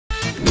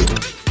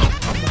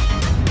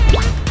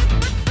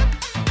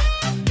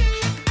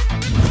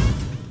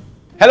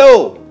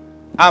Hello,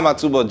 I'm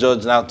Atubo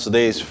George. Now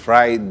today is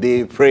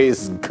Friday,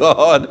 praise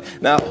God.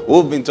 Now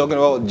we've been talking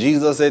about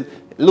Jesus said,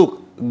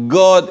 look,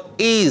 God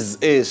is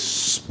a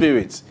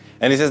spirit.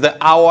 And he says the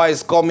hour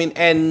is coming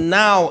and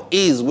now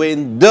is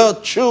when the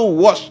true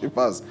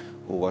worshipers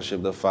who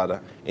worship the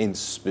Father in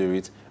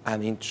spirit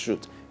and in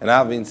truth. And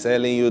I've been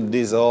telling you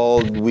this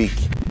all week.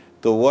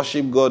 To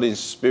worship God in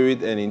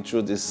spirit and in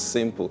truth is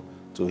simple.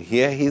 To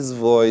hear his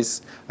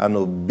voice and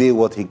obey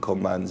what he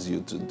commands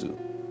you to do.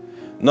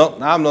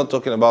 I'm not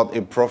talking about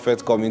a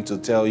prophet coming to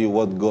tell you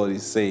what God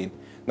is saying.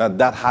 Now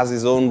that has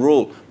its own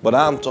role. But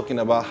I'm talking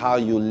about how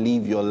you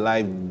live your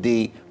life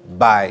day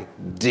by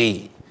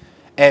day.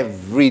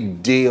 Every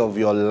day of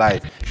your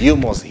life, you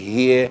must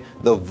hear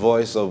the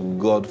voice of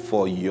God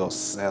for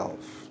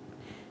yourself.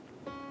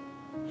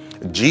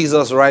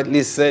 Jesus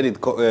rightly said it,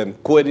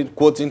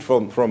 quoting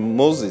from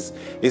Moses.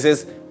 He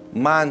says,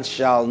 man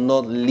shall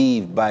not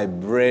live by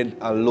bread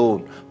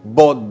alone,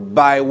 but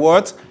by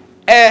what?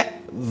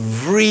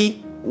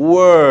 Every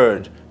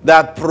word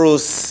that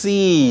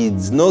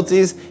proceeds.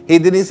 Notice he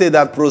didn't say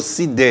that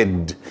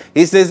proceeded.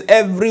 He says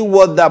every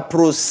word that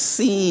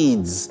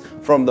proceeds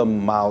from the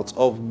mouth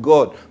of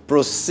God.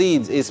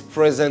 Proceeds is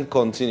present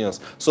continuous.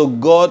 So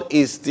God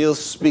is still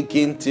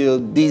speaking till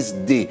this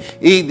day.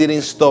 He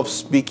didn't stop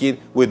speaking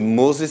with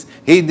Moses.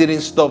 He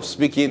didn't stop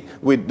speaking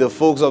with the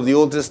folks of the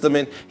Old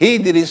Testament. He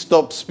didn't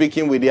stop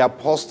speaking with the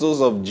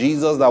apostles of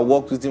Jesus that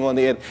walked with him on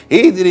the earth.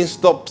 He didn't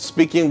stop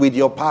speaking with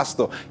your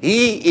pastor.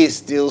 He is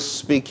still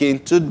speaking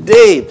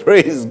today.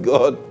 Praise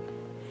God.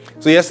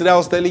 So yesterday I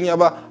was telling you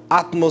about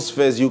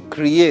atmospheres you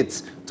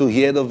create to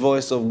hear the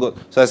voice of God.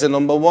 So I said,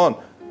 number one,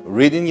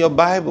 reading your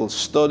Bible,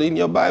 studying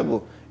your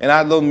Bible. And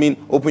I don't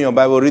mean open your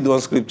Bible, read one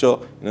scripture,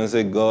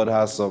 say God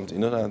has something.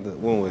 You know that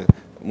when we're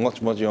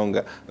much, much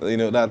younger,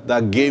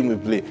 that game we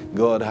play,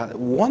 God has,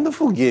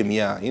 wonderful game,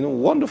 yeah,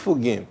 wonderful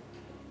game.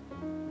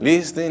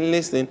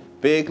 Listen,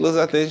 pay close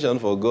attention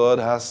for God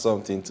has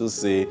something to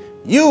say.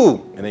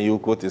 You! And then you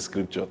quote the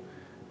scripture.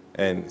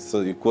 And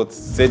so you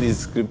say this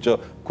scripture,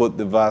 quote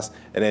the verse,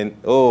 and then,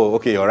 oh,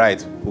 okay, all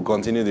right, we'll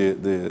continue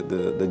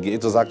the game.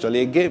 It was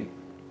actually a game.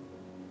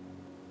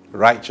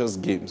 Righteous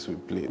games we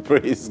play.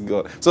 Praise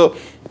God. So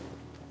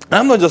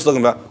I'm not just talking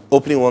about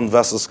opening one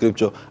verse of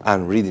scripture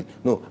and reading.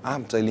 No,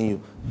 I'm telling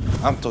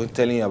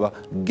you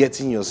about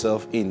getting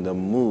yourself in the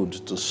mood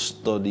to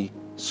study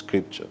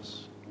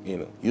scriptures.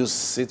 You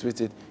sit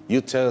with it.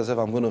 You tell yourself,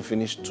 I'm going to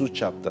finish 2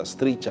 chapters,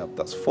 3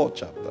 chapters, 4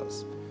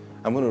 chapters.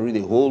 I'm going to read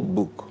a whole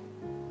book.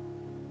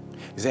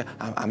 You say,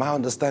 I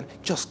understand.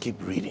 Just keep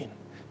reading.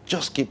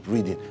 Just keep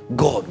reading.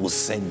 God will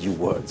send you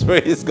words.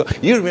 Praise God.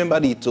 You remember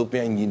the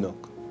Ethiopian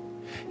eunuch?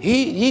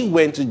 He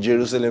went to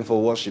Jerusalem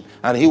for worship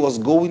and he was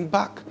going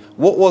back.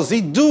 What was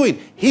he doing?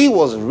 He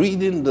was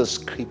reading the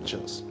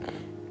scriptures.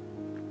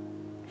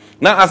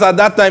 Now, as at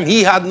that time,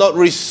 he had not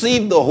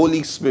received the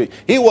Holy Spirit.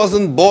 He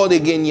wasn't born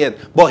again yet,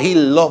 but he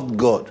loved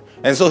God.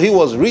 And so he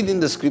was reading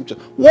the scripture.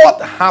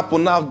 What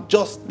happened now?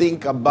 Just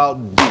think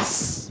about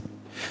this.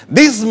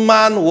 This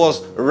man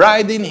was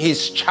riding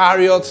his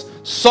chariot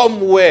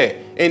somewhere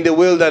in the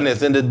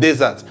wilderness, in the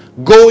desert,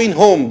 going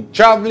home,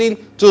 traveling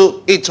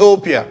to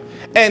Ethiopia.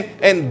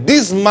 And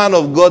this man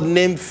of God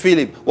named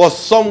Philip was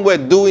somewhere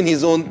doing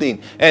his own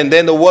thing. And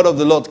then the word of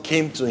the Lord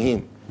came to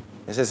him.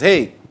 He says,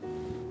 hey,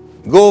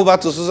 go over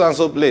to so and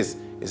so place.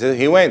 He said,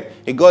 he went.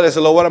 He got there and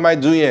said, Lord, what am I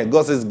doing here?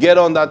 God says, get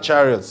on that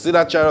chariot. See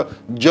that chariot?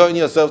 Join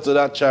yourself to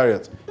that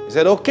chariot. He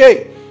said,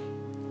 okay.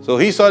 So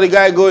he saw the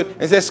guy going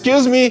and said,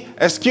 excuse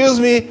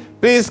me,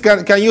 please,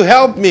 can you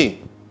help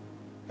me?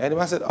 And the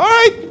man said, all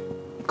right,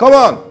 come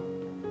on.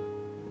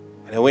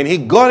 And when he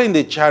got in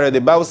the chariot,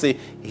 the Bible says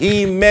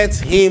he met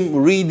him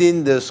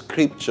reading the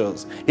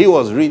scriptures. He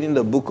was reading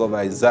the book of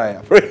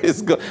Isaiah.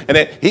 Praise God. And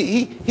then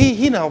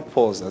he now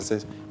paused and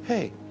says,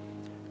 hey,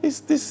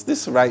 is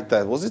this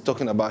writer, was he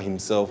talking about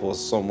himself or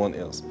someone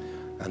else?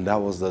 And that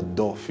was the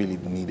door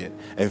Philip needed.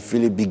 And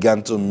Philip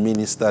began to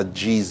minister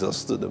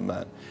Jesus to the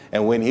man.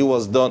 And when he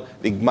was done,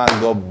 the man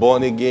got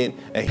born again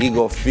and he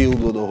got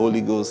filled with the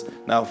Holy Ghost.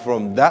 Now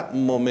from that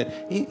moment,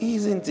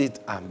 isn't it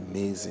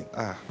amazing?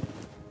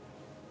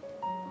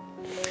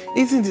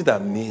 Isn't it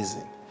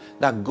amazing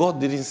that God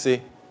didn't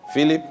say,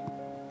 Philip,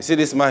 you see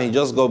this man, he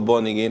just got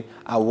born again.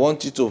 I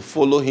want you to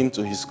follow him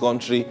to his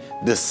country,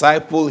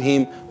 disciple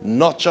him,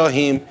 nurture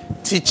him,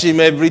 teach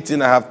him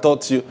everything I have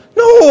taught you.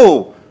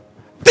 No!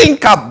 Think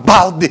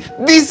about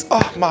this.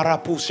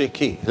 Marapu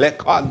Sheke,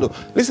 Lekando.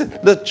 Listen,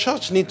 the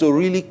church need to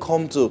really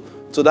come to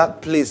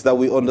that place that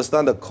we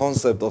understand the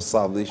concept of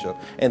salvation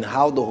and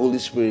how the Holy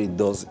Spirit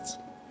does it.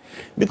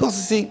 Because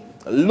you see,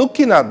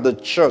 looking at the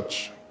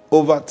church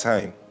over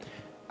time,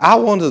 I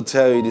want to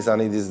tell you this,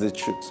 and it is the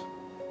truth.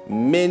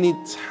 Many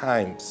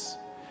times,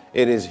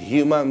 it is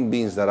human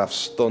beings that have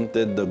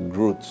stunted the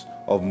growth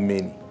of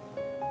many.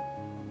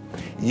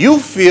 You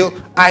feel,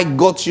 I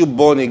got you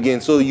born again,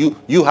 so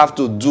you have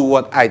to do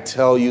what I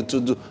tell you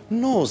to do.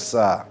 No,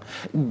 sir.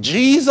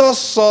 Jesus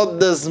saw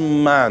this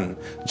man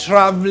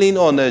traveling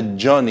on a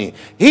journey.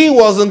 He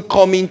wasn't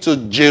coming to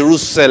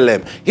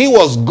Jerusalem. He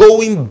was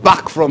going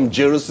back from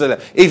Jerusalem.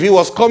 If he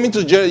was coming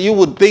to Jerusalem, you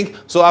would think,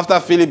 so after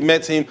Philip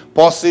met him,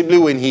 possibly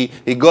when he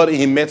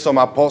met some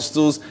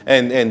apostles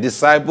and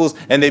disciples,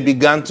 and they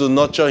began to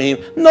nurture him.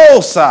 No,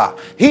 sir.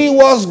 He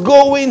was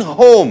going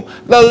home.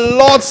 The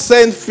Lord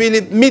sent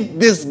Philip, meet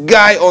this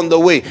guy on the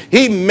way.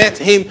 He met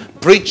him,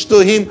 preached to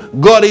him,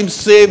 got him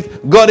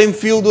saved, got him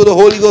filled with the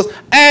Holy Ghost,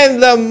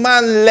 and the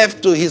man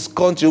left to his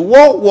country.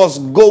 What was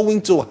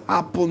going to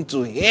happen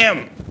to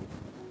him?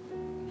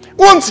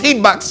 Won't he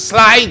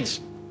backslide?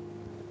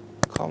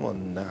 Come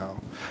on now.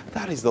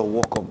 That is the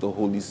work of the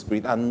Holy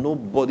Spirit, and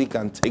nobody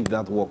can take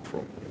that work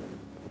from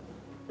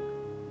you.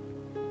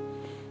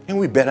 And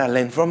we better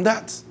learn from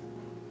that.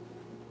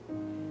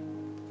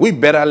 We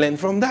better learn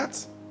from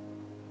that.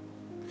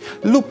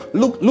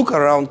 Look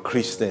around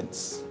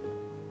Christians.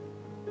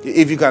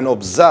 If you can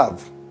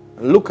observe,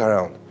 look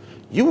around,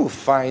 you will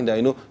find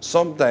that,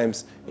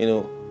 sometimes,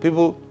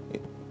 people,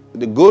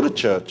 they go to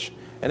church,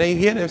 and then you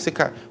hear them say,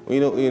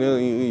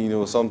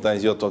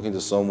 sometimes you're talking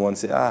to someone,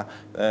 say,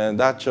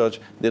 that church,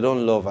 they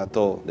don't love at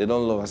all. They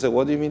don't love. I say,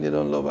 what do you mean they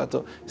don't love at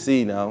all?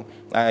 See now,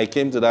 I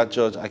came to that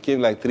church. I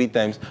came like 3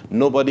 times.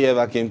 Nobody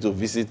ever came to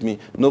visit me.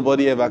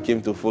 Nobody ever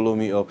came to follow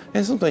me up.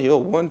 And sometimes you're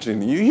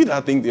wondering, you hear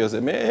that thing to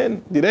yourself,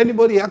 man, did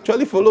anybody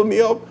actually follow me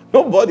up?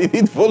 Nobody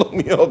did follow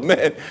me up,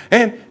 man.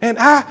 And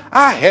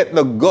I heard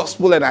the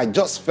gospel, and I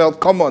just felt,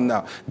 come on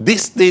now,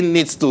 this thing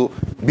needs to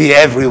be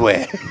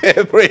everywhere.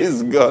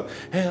 Praise God.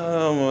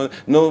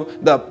 No,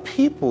 the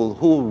people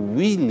who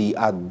really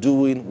are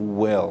doing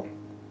well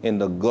in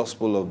the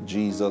gospel of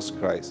Jesus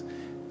Christ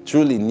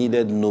truly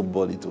needed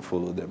nobody to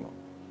follow them up.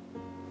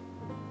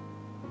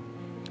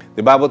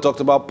 The Bible talked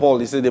about Paul.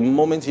 He said the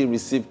moment he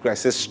received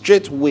Christ, says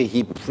straightway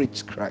he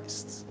preached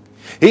Christ.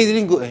 He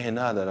didn't go,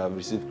 now that I've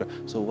received Christ,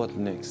 so what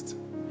next?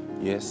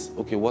 Yes,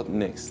 okay, what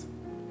next?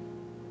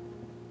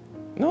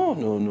 No.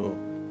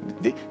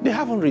 They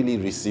haven't really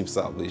received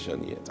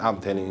salvation yet.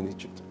 I'm telling you the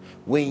truth.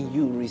 When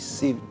you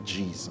receive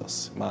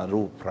Jesus,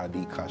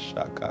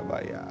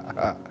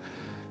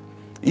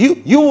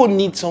 you will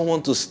need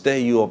someone to stir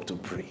you up to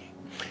pray.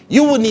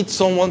 You will need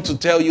someone to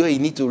tell you, hey, you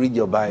need to read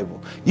your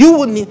Bible. You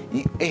will need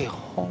a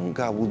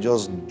hunger will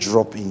just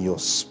drop in your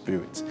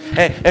spirit.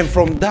 And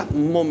from that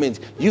moment,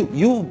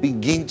 you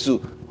begin to,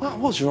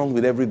 what's wrong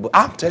with everybody?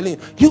 I'm telling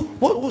you,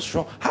 what's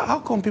wrong? How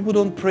come people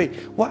don't pray?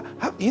 What?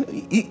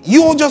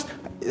 You will just,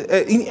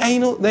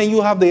 then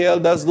you have the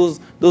elders,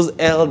 those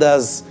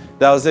elders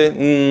that will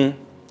say,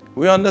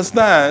 we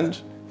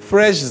understand,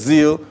 fresh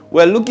zeal,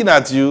 we're looking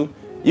at you.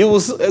 You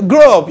will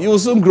grow up. You will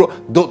soon grow.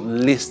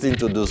 Don't listen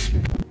to those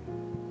people.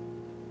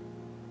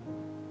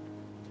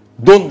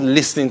 Don't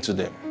listen to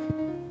them.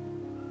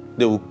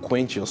 They will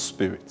quench your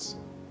spirits.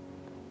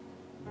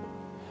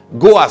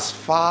 Go as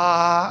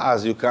far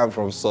as you can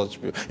from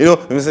such people. You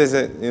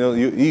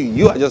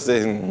are just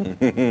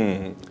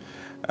saying,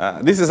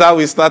 this is how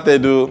we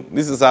started, though.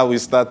 This is how we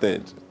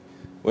started.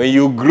 When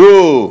you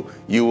grow,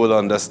 you will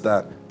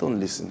understand. Don't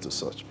listen to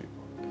such people.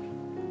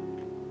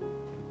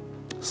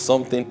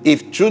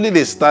 If truly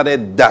they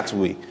started that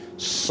way,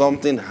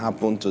 something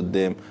happened to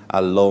them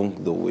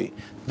along the way.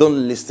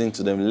 Don't listen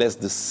to them, lest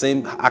the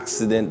same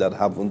accident that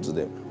happened to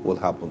them will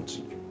happen to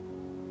you.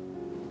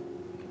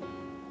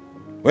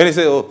 When they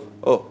say,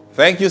 oh,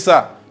 thank you,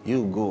 sir,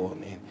 you go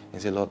on in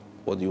and say, Lord,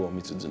 what do you want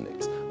me to do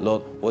next?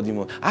 Lord, what do you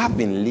want? I've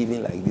been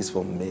living like this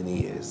for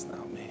many years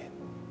now, man.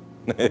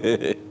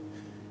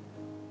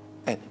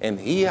 and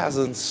he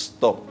hasn't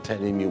stopped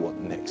telling me what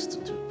next to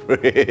do.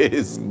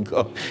 Praise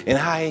God. And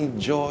I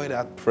enjoy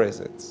that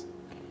presence.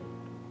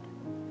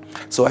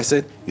 So I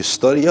said, you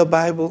study your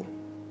Bible,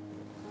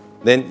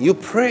 then you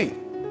pray.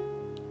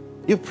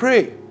 You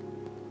pray.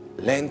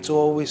 Learn to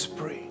always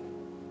pray.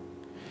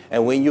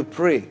 And when you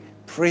pray,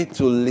 pray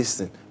to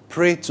listen.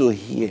 Pray to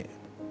hear.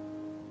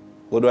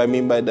 What do I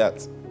mean by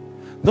that?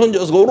 Don't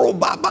just go, okay,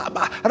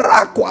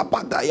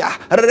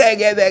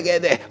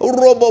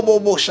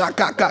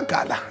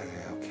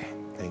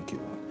 thank you,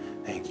 Lord.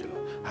 Thank you,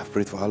 Lord. I've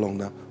prayed for how long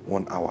now?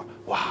 1 hour.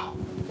 Wow.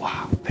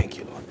 Thank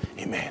you, Lord.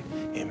 Amen.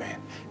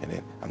 And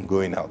then I'm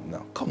going out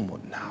now. Come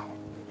on now.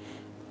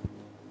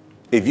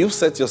 If you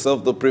set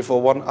yourself to pray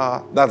for 1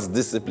 hour, that's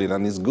discipline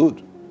and it's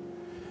good.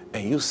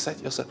 And you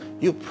set yourself,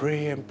 you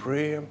pray and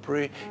pray and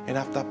pray. And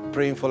after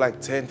praying for like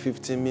 10,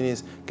 15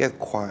 minutes, get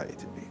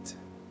quiet a bit.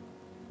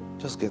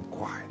 Just get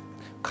quiet.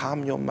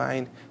 Calm your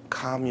mind,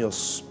 calm your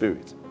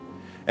spirit.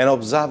 And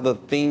observe the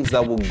things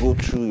that will go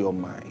through your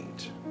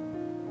mind.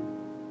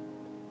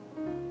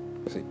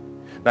 See?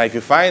 Now, if you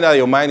find out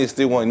your mind is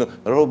still wanting, and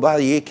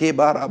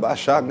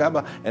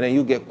then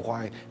you get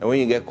quiet. And when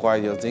you get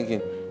quiet, you're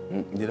thinking,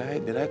 did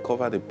I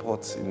cover the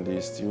pots in the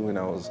stew when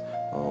I was,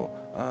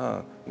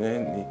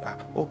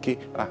 okay,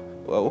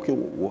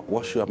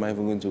 what shoe am I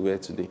even going to wear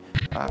today?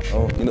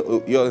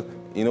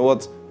 You know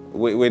what?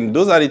 When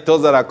those are the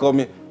thoughts that are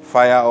coming,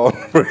 fire on.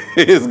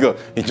 Praise God.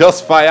 You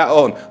just fire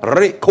on.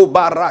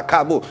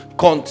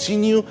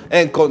 Continue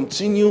and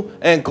continue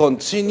and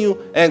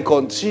continue and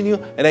continue.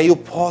 And then you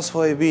pause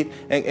for a bit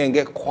and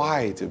get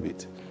quiet a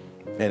bit.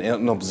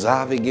 And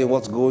observe again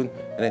what's going.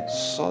 And then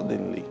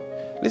suddenly,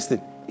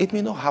 listen, it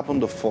may not happen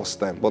the first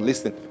time, but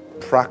listen,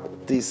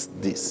 practice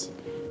this.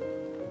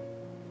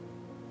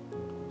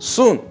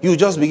 Soon, you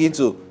just begin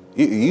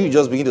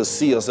to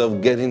see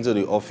yourself get into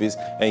the office,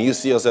 and you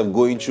see yourself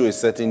going through a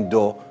certain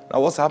door.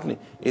 Now what's happening?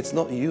 It's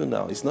not you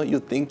now. It's not you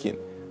thinking.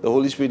 The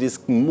Holy Spirit is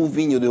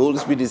moving you. The Holy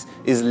Spirit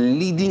is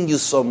leading you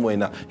somewhere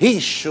now.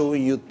 He's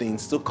showing you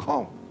things to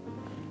come.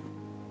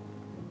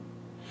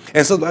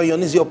 And so now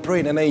you're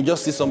praying, and then you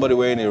just see somebody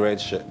wearing a red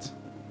shirt.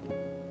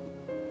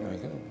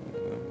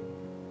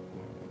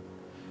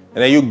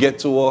 And then you get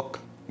to work.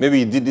 Maybe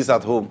you did this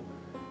at home.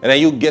 And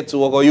then you get to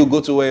work, or you go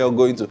to where you're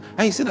going to.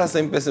 And you see that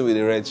same person with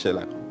a red shirt.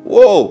 Like,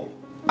 whoa,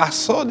 I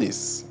saw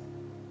this.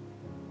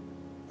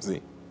 See?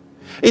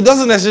 It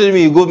doesn't necessarily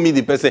mean you go meet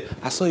the person.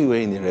 I saw you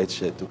wearing a red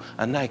shirt too.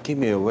 And now I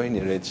came here wearing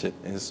a red shirt.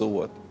 And so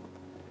what?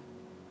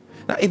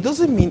 Now, it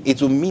doesn't mean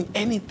it will mean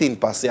anything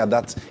per se at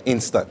that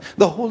instant.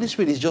 The Holy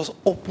Spirit is just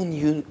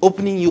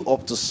opening you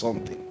up to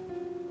something.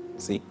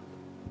 See?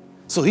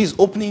 So he's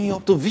opening you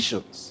up to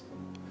visions.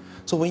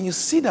 So when you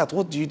see that,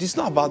 what do you do? It's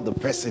not about the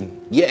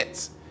person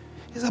yet.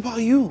 It's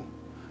about you.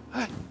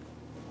 Like,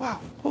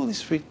 wow, Holy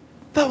Spirit,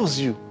 that was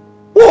you.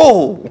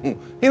 Whoa!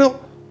 You know,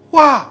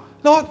 wow,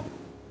 Lord,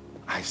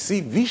 I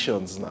see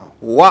visions now.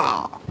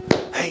 Wow.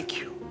 Thank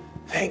you.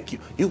 Thank you.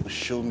 You will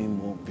show me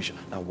more vision.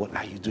 Now, what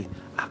are you doing?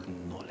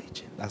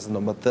 Acknowledging. That's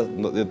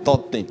the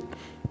third thing.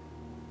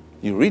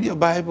 You read your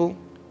Bible,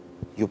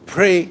 you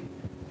pray,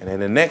 and then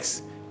the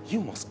next,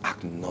 you must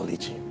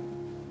acknowledge Him.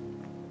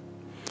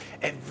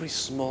 Every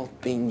small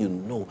thing you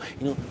know,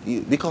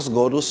 because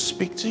God will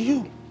speak to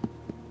you.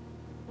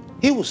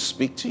 He will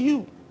speak to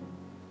you.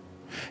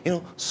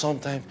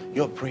 Sometimes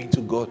you're praying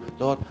to God,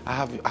 Lord,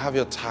 I have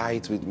your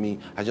tithe with me.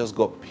 I just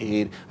got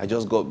paid. I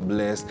just got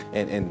blessed.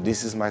 And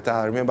this is my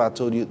tithe. Remember I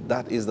told you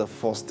that is the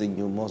first thing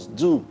you must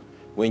do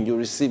when you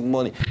receive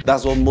money.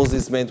 That's what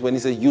Moses meant when he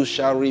said, you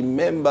shall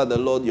remember the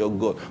Lord your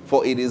God,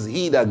 for it is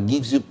He that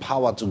gives you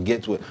power to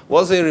get wealth.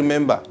 What does He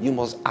remember? You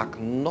must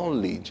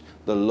acknowledge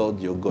the Lord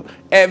your God.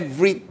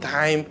 Every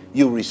time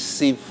you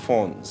receive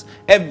funds,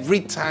 every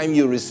time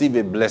you receive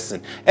a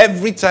blessing,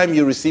 every time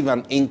you receive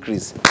an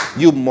increase,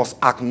 you must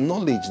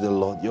acknowledge the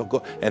Lord your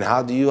God. And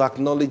how do you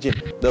acknowledge Him?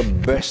 The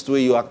best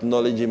way you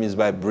acknowledge Him is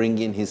by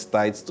bringing His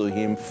tithes to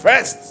Him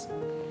first.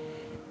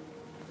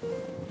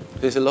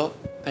 They say, Lord,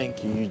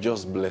 thank you. You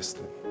just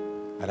blessed me.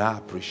 And I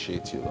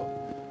appreciate you, Lord.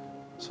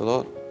 So,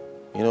 Lord,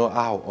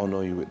 I'll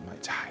honor you with my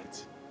tithe.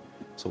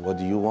 So what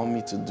do you want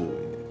me to do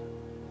with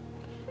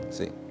it?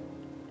 See?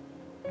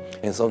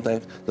 And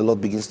sometimes the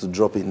Lord begins to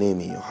drop a name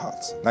in your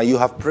heart. Now you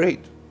have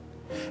prayed.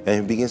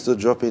 And He begins to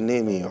drop a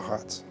name in your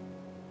heart.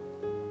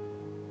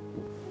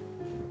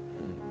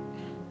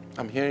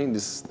 I'm hearing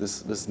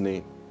this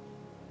name.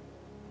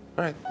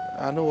 All right,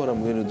 I know what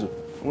I'm going to do.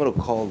 I'm going to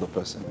call the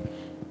person.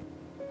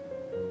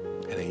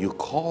 And then you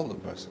call the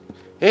person.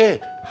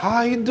 Hey, how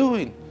are you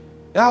doing?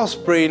 And I was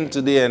praying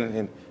today,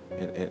 and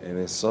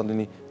then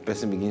suddenly the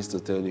person begins to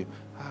tell you,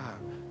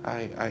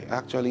 I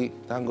actually,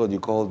 thank God you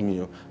called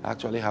me. I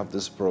actually have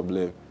this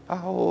problem.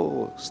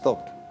 Oh,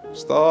 stop.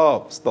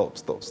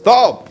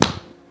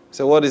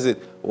 So what is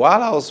it?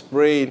 While I was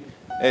praying,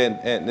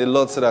 and the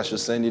Lord said I should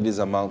send you this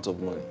amount of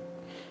money.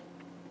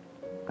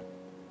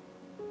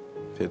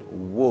 I said,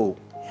 whoa.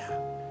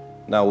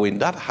 Now when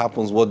that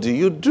happens, what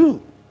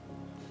do?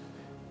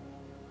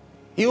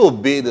 You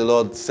obey the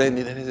Lord, send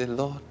it, and He said,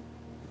 Lord,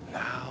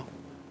 now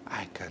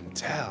I can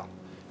tell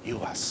you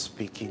are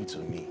speaking to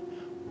me.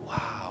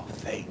 Wow,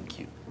 thank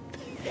you.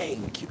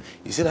 Thank you.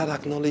 You see that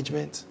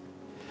acknowledgement?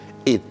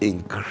 It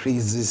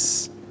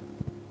increases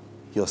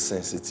your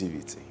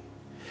sensitivity.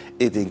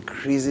 It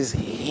increases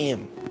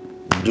Him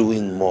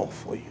doing more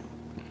for you.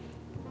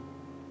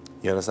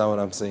 You understand what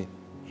I'm saying?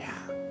 Yeah.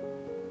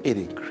 It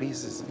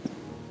increases it.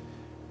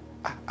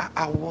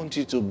 I want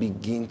you to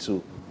begin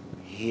to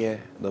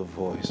hear the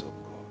voice of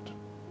God.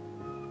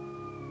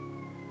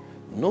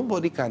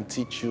 Nobody can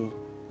teach you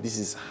this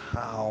is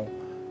how.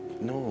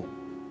 No.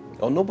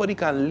 Or nobody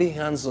can lay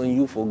hands on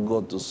you for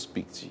God to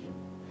speak to you.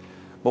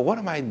 But what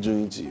am I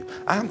doing to you?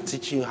 I'm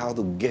teaching you how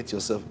to get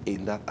yourself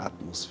in that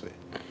atmosphere.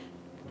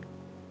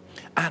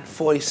 And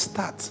for a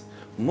start,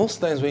 most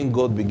times when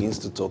God begins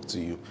to talk to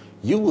you,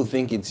 you will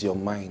think it's your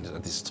mind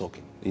that is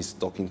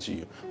talking to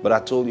you. But I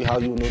told you how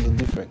you know the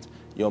difference.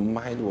 Your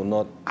mind will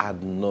not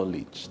add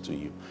knowledge to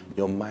you.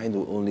 Your mind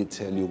will only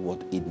tell you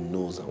what it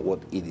knows and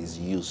what it is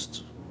used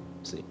to.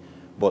 See?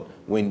 But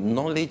when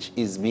knowledge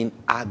is being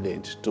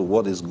added to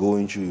what is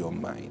going through your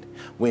mind,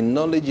 when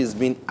knowledge is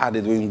being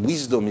added, when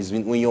wisdom is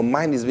being, when your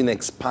mind is being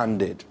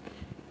expanded,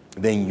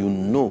 then you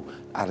know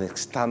an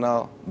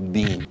external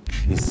being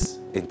is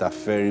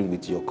interfering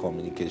with your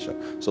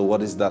communication. So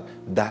what is that?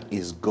 That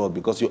is God,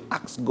 because you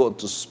ask God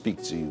to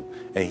speak to you.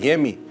 And hear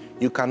me,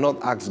 You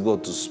cannot ask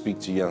God to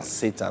speak to you and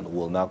Satan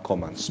will now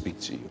come and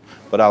speak to you.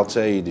 But I'll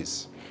tell you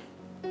this.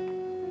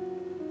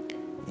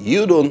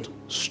 You don't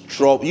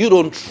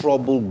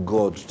trouble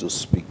God to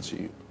speak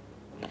to you.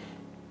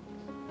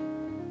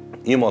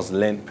 You must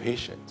learn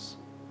patience.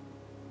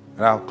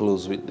 And I'll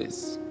close with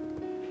this.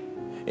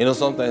 You know,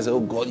 sometimes, oh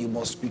God, you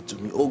must speak to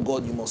me. Oh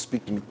God, you must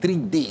speak to me. 3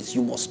 days,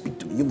 you must speak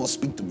to me. You must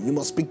speak to me. You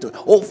must speak to me.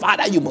 Oh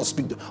Father, you must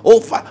speak to me. Oh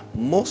Father.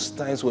 Most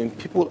times when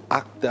people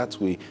act that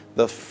way,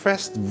 the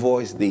first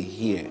voice they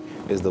hear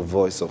is the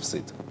voice of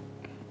Satan.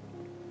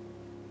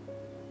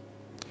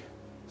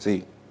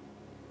 See,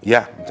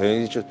 yeah, I'm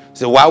telling you the truth.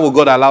 So why would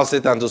God allow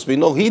Satan to speak?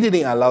 No, he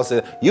didn't allow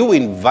Satan. You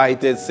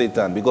invited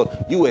Satan because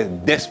you were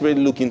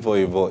desperately looking for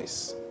a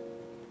voice.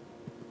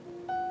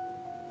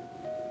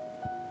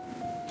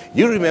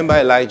 You remember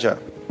Elijah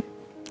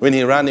when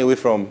he ran away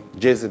from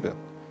Jezebel?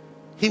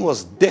 He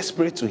was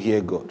desperate to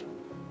hear God.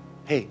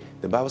 Hey,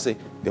 the Bible says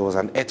there was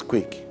an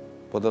earthquake,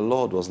 but the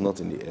Lord was not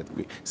in the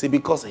earthquake. See,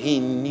 because he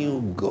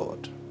knew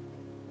God.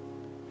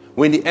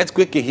 When the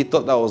earthquake came, he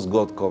thought that was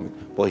God coming,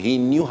 but he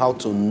knew how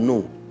to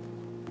know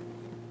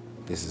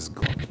this is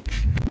God.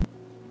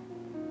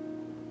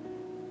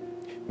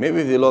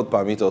 Maybe if the Lord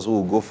permits us, we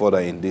will go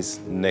further in this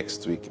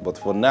next week. But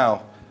for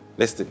now,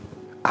 listen.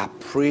 I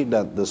pray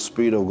that the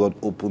Spirit of God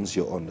opens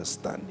your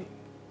understanding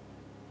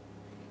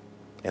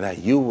and that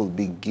you will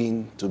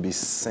begin to be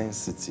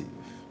sensitive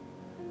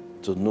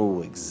to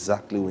know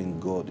exactly when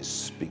God is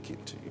speaking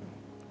to you.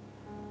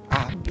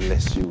 I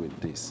bless you with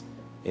this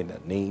in the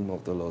name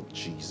of the Lord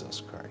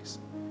Jesus Christ.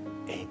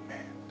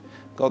 Amen.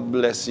 God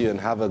bless you and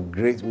have a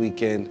great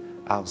weekend.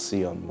 I'll see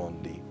you on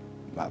Monday.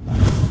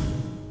 Bye-bye.